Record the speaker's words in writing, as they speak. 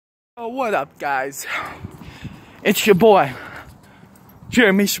What up, guys? It's your boy,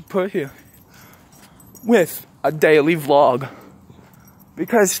 Jeremy Shaput here, with a daily vlog.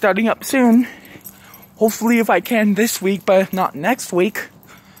 Because starting up soon, hopefully if I can this week, but if not next week,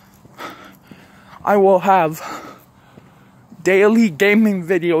 I will have daily gaming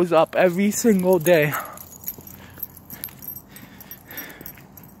videos up every single day.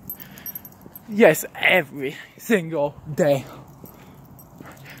 Yes, every single day.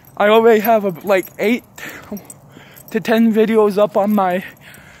 I already have like 8 to 10 videos up on my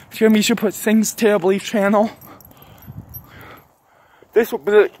Jeremy Shaput Sings Terribly channel. This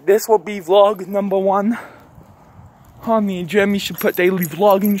will be vlog number 1 on the Jeremy Shaput Daily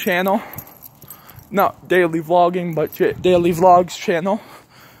Vlogging channel. Not daily vlogging, but daily vlogs channel.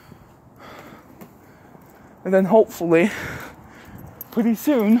 And then hopefully, pretty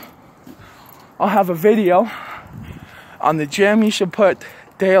soon, I'll have a video on the Jeremy Shaput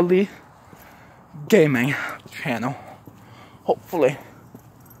Daily Gaming channel. Hopefully.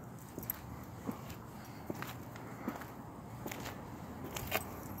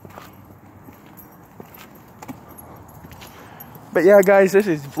 But yeah, guys, this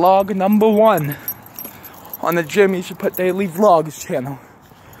is vlog number 1 on the Jeremy Shaput Daily Vlogs channel.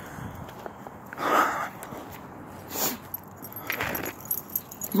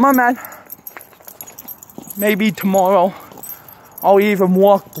 My man. Maybe tomorrow I'll even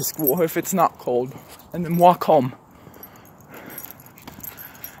walk to school if it's not cold, and then walk home.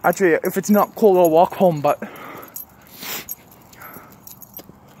 Actually, if it's not cold, I'll walk home, but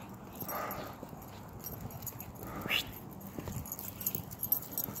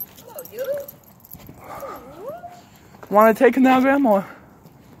want to take a Nagram, or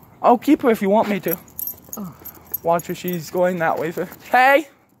I'll keep her if you want me to. Watch her, she's going that way. So. Hey!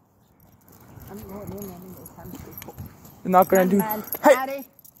 You're not gonna do. Hey!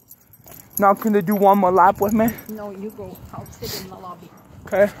 Not gonna do one more lap with me? No, you go. I'll sit in the lobby.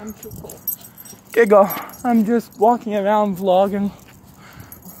 Okay. I'm too cold. Okay, go. I'm just walking around vlogging.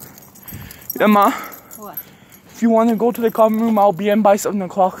 Yeah, Ma. What? If you want to go to the common room, I'll be in by 7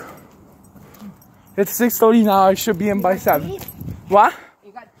 o'clock. It's 6:30 now. I should be in by 7. Teeth? What?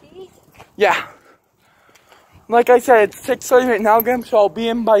 You got keys? Yeah. Like I said, it's 6:30 right now, Grim, so I'll be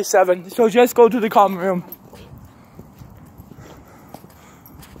in by 7. So just go to the common room.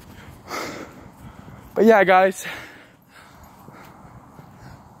 But yeah, guys.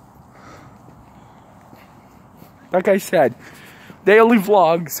 Like I said, daily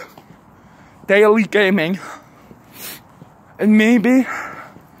vlogs, daily gaming, and maybe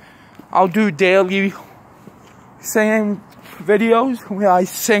I'll do daily singing videos where I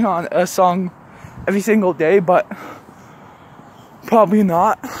sing on a song every single day, but probably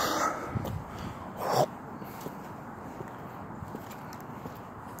not.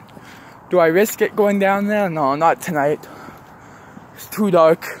 Do I risk it going down there? No, not tonight. It's too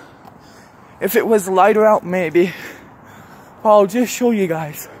dark. If it was lighter out, maybe. I'll just show you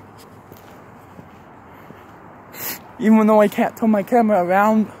guys. Even though I can't turn my camera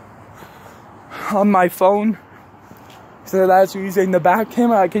around on my phone, so that's using the back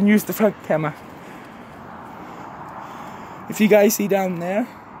camera, I can use the front camera. If you guys see down there,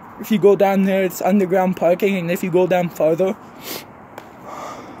 if you go down there, it's underground parking, and if you go down farther,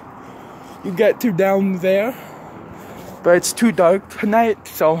 you get to down there. But it's too dark tonight,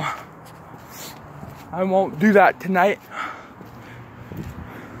 so I won't do that tonight.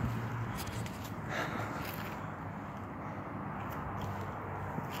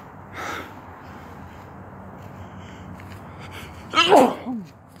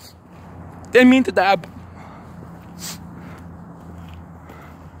 Didn't mean to dab.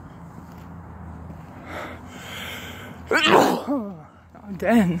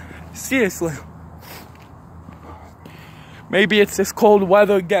 Again, seriously. Maybe it's this cold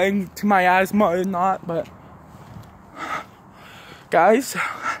weather getting to my asthma or not, but guys,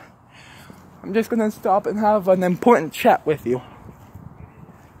 I'm just gonna stop and have an important chat with you.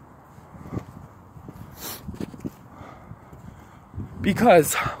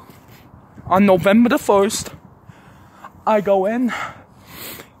 Because on November the 1st, I go in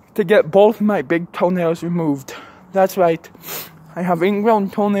to get both my big toenails removed. That's right. I have ingrown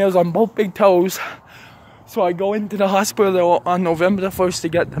toenails on both big toes. So I go into the hospital on November the 1st to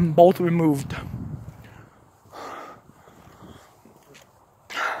get them both removed.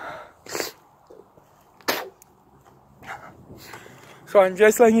 So I'm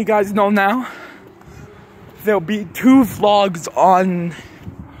just letting you guys know now. There'll be 2 vlogs on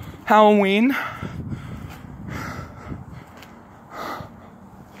Halloween.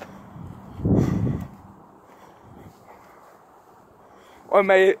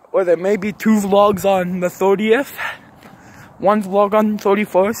 or there may be 2 vlogs on the 30th, 1 vlog on the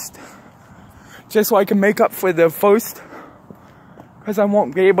 31st, just so I can make up for the 1st, because I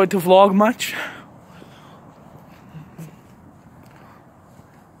won't be able to vlog much.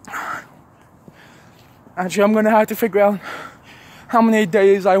 Actually, I'm gonna have to figure out how many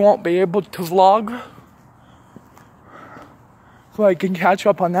days I won't be able to vlog, so I can catch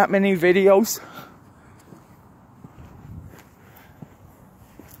up on that many videos.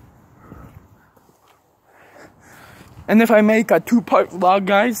 And if I make a 2-part vlog,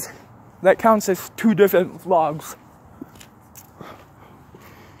 guys, that counts as 2 different vlogs.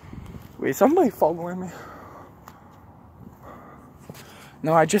 Wait, somebody following me?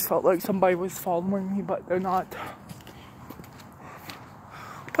 No, I just felt like somebody was following me, but they're not.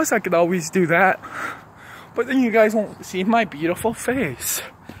 Plus, I could always do that. But then you guys won't see my beautiful face.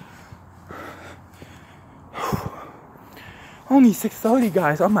 Only 6:30,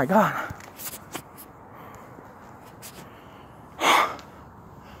 guys. Oh my god.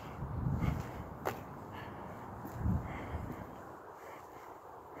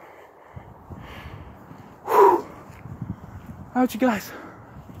 How'd you guys?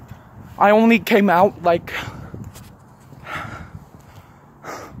 I only came out like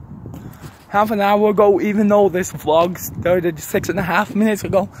half an hour ago, even though this vlog started 6.5 minutes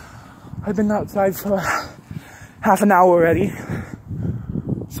ago. I've been outside for half an hour already.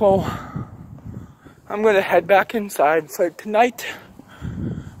 So I'm gonna head back inside for tonight.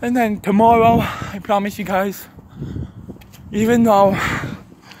 And then tomorrow, I promise you guys, even though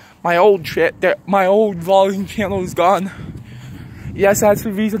my old vlogging channel is gone. Yes, that's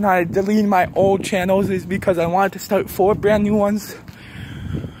the reason I deleted my old channels, is because I wanted to start 4 brand new ones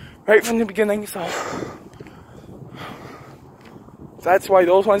right from the beginning, so that's why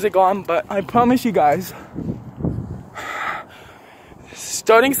those ones are gone. But I promise you guys,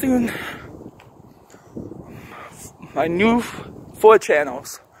 starting soon, my new 4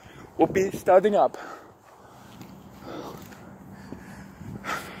 channels will be starting up.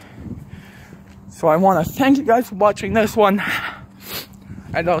 So I want to thank you guys for watching this one,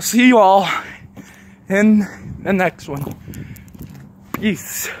 and I'll see you all in the next one.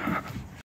 Peace.